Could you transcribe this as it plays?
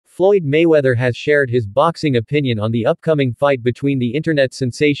Floyd Mayweather has shared his boxing opinion on the upcoming fight between the internet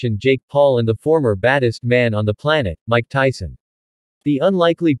sensation Jake Paul and the former baddest man on the planet, Mike Tyson. The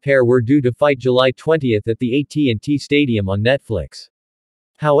unlikely pair were due to fight July 20th at the AT&T Stadium on Netflix.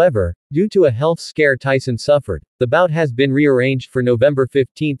 However, due to a health scare Tyson suffered, the bout has been rearranged for November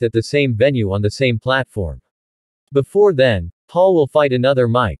 15th at the same venue on the same platform. Before then, Paul will fight another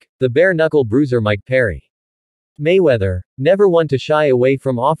Mike, the bare-knuckle bruiser Mike Perry. Mayweather, never one to shy away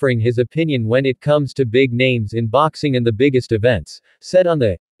from offering his opinion when it comes to big names in boxing and the biggest events, said on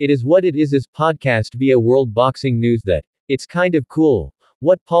the It Is What It Is podcast via World Boxing News that, "It's kind of cool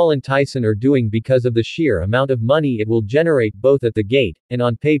what Paul and Tyson are doing because of the sheer amount of money it will generate both at the gate and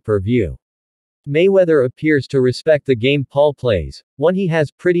on pay-per-view." Mayweather appears to respect the game Paul plays, one he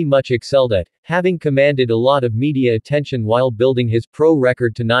has pretty much excelled at, having commanded a lot of media attention while building his pro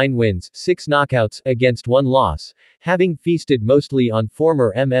record to 9 wins, 6 knockouts, against 1 loss, having feasted mostly on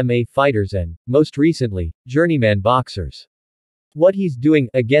former MMA fighters and, most recently, journeyman boxers. "What he's doing,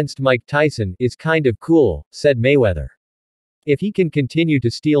 against Mike Tyson, is kind of cool," said Mayweather. "If he can continue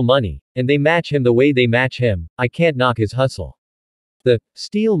to steal money, and they match him the way they match him, I can't knock his hustle." The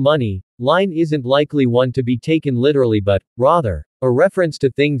 "steal money" line isn't likely one to be taken literally but, rather, a reference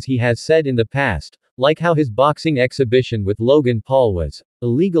to things he has said in the past, like how his boxing exhibition with Logan Paul was a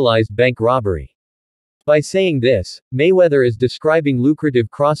legalized bank robbery. By saying this, Mayweather is describing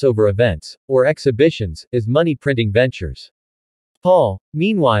lucrative crossover events, or exhibitions, as money-printing ventures. Paul,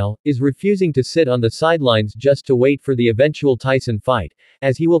 meanwhile, is refusing to sit on the sidelines just to wait for the eventual Tyson fight,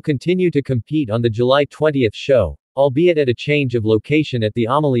 as he will continue to compete on the July 20th show, albeit at a change of location at the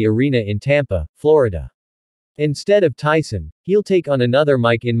Amalie Arena in Tampa, Florida. Instead of Tyson, he'll take on another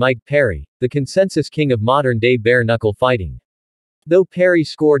Mike in Mike Perry, the consensus king of modern-day bare-knuckle fighting. Though Perry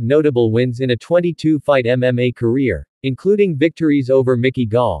scored notable wins in a 22-fight MMA career, including victories over Mickey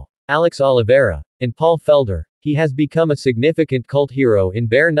Gall, Alex Oliveira, and Paul Felder, he has become a significant cult hero in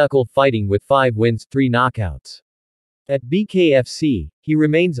bare-knuckle fighting with 5 wins, 3 knockouts. At BKFC, he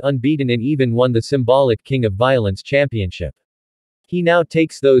remains unbeaten and even won the symbolic King of Violence championship. He now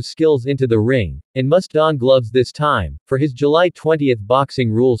takes those skills into the ring, and must don gloves this time, for his July 20th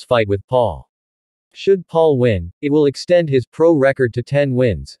Boxing Rules fight with Paul. Should Paul win, it will extend his pro record to 10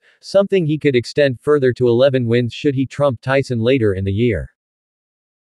 wins, something he could extend further to 11 wins should he trump Tyson later in the year.